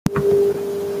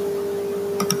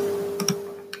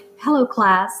Hello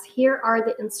class, here are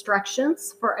the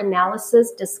instructions for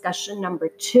analysis discussion number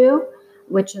 2,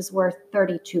 which is worth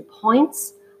 32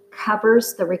 points,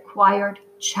 covers the required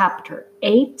chapter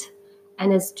 8,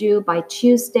 and is due by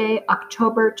Tuesday,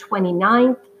 October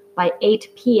 29th by 8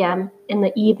 p.m. in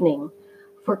the evening.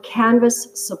 For Canvas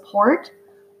support,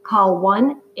 call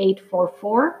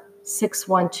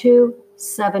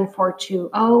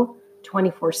 1-844-612-7420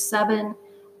 24/7.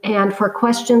 And for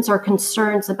questions or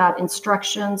concerns about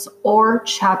instructions or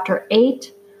Chapter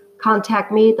 8,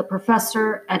 contact me, the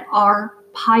professor, at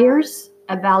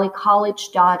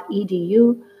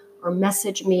rpyers@valleycollege.edu or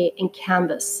message me in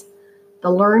Canvas. The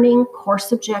learning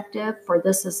course objective for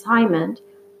this assignment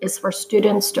is for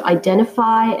students to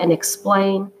identify and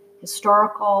explain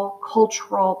historical,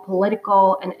 cultural,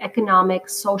 political, and economic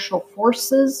social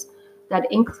forces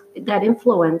that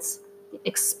influence the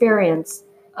experience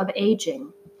of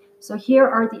aging. So here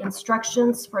are the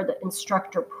instructions for the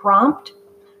instructor prompt.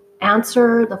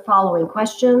 Answer the following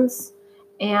questions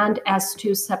and as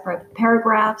two separate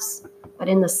paragraphs, but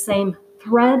in the same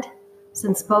thread,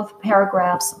 since both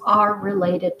paragraphs are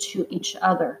related to each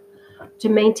other. To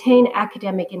maintain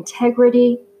academic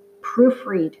integrity,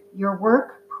 proofread your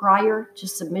work prior to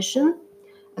submission,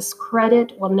 as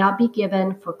credit will not be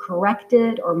given for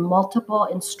corrected or multiple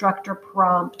instructor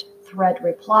prompt thread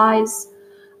replies,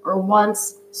 or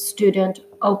once student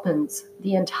opens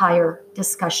the entire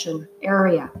discussion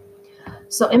area.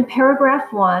 So in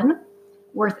paragraph 1,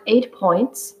 worth 8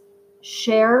 points,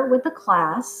 share with the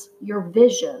class your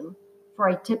vision for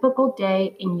a typical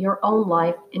day in your own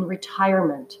life in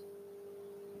retirement.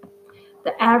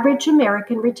 The average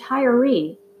American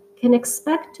retiree can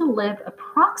expect to live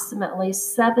approximately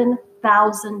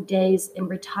 7,000 days in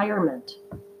retirement.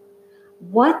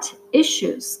 What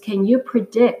issues can you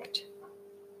predict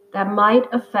that might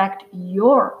affect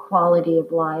your quality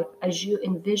of life as you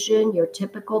envision your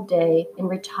typical day in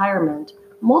retirement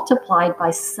multiplied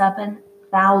by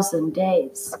 7,000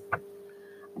 days?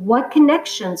 What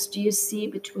connections do you see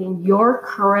between your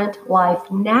current life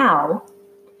now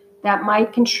that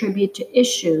might contribute to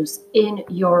issues in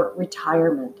your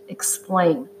retirement?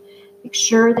 Explain. Make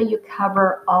sure that you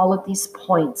cover all of these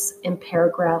points in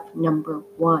paragraph number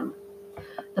 1.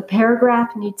 The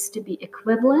paragraph needs to be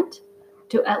equivalent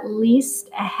to at least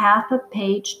a half a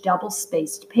page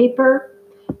double-spaced paper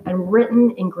and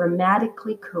written in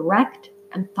grammatically correct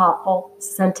and thoughtful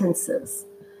sentences.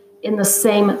 In the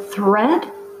same thread,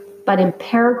 but in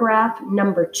paragraph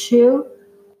number 2,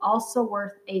 also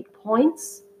worth 8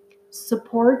 points,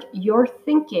 support your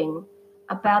thinking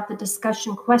about the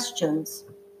discussion questions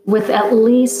with at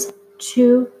least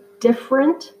 2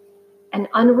 different and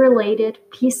unrelated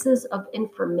pieces of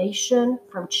information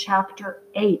from Chapter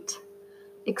 8.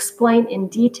 Explain in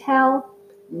detail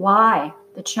why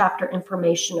the chapter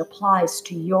information applies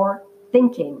to your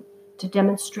thinking to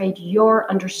demonstrate your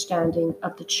understanding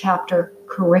of the chapter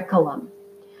curriculum.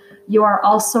 You are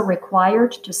also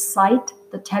required to cite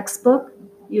the textbook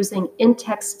using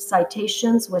in-text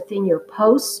citations within your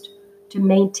post to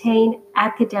maintain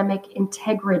academic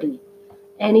integrity.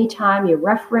 Anytime you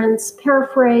reference,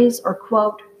 paraphrase, or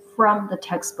quote from the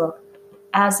textbook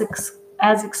as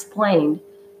explained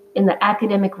in the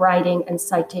academic writing and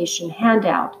citation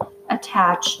handout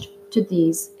attached to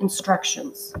these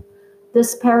instructions.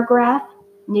 This paragraph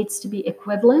needs to be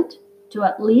equivalent to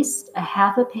at least a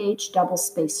half a page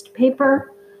double-spaced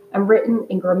paper and written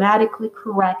in grammatically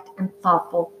correct and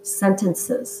thoughtful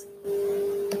sentences.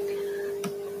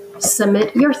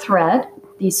 Submit your thread,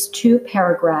 these 2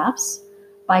 paragraphs,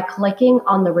 by clicking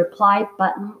on the reply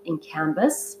button in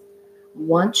Canvas.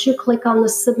 Once you click on the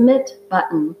submit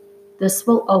button, this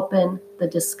will open the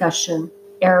discussion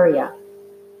area.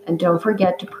 And don't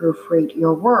forget to proofread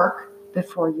your work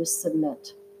before you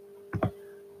submit.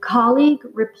 Colleague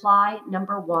reply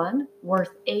number 1,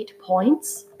 worth 8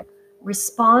 points.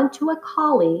 Respond to a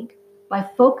colleague by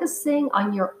focusing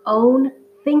on your own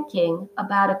thinking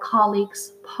about a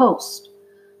colleague's post.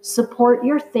 Support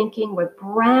your thinking with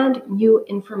brand new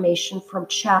information from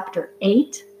Chapter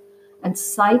 8 and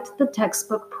cite the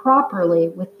textbook properly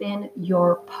within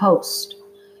your post.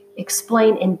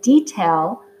 Explain in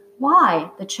detail why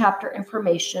the chapter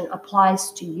information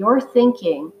applies to your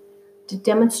thinking to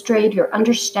demonstrate your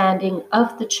understanding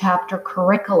of the chapter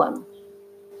curriculum.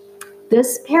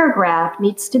 This paragraph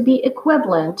needs to be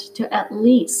equivalent to at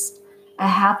least a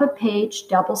half a page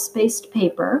double-spaced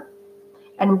paper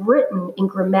and written in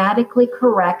grammatically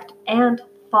correct and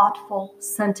thoughtful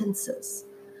sentences.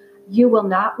 You will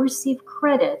not receive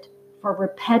credit for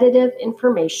repetitive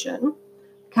information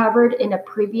covered in a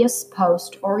previous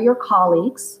post or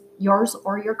yours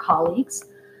or your colleagues,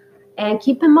 And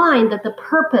keep in mind that the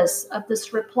purpose of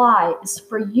this reply is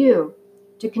for you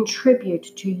to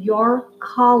contribute to your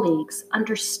colleagues'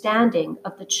 understanding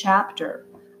of the chapter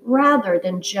rather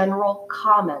than general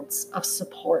comments of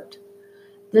support.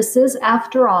 This is,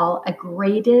 after all, a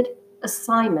graded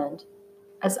assignment.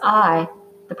 As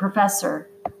the professor,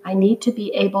 I need to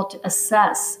be able to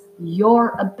assess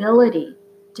your ability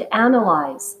to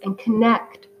analyze and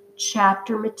connect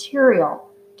chapter material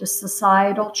to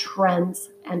societal trends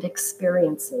and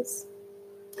experiences.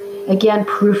 Again,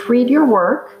 proofread your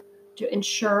work to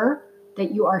ensure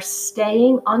that you are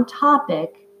staying on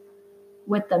topic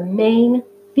with the main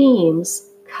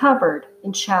themes covered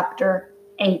in Chapter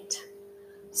 8.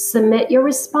 Submit your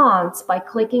response by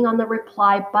clicking on the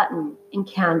reply button in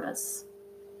Canvas.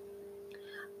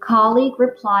 Colleague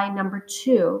reply number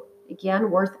 2,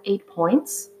 again worth 8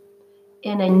 points.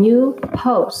 In a new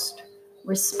post,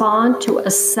 respond to a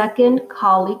second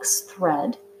colleague's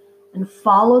thread and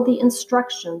follow the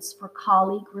instructions for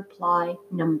colleague reply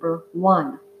number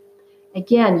 1.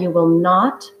 Again, you will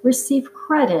not receive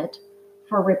credit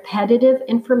for repetitive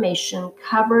information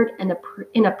covered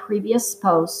in a previous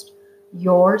post,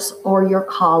 yours or your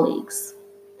colleagues.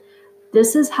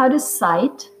 This is how to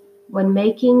cite when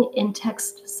making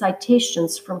in-text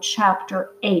citations from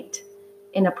Chapter 8.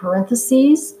 In a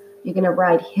parentheses, you're going to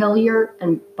write Hilliard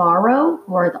and Barrow,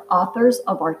 who are the authors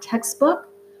of our textbook,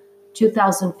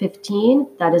 2015,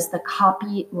 that is the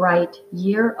copyright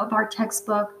year of our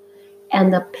textbook,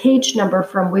 and the page number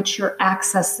from which you're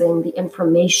accessing the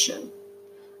information.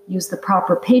 Use the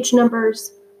proper page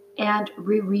numbers and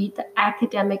reread the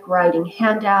academic writing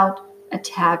handout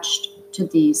attached to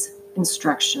these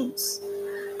instructions.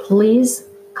 Please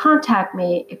contact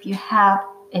me if you have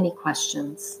any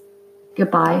questions.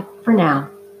 Goodbye for now.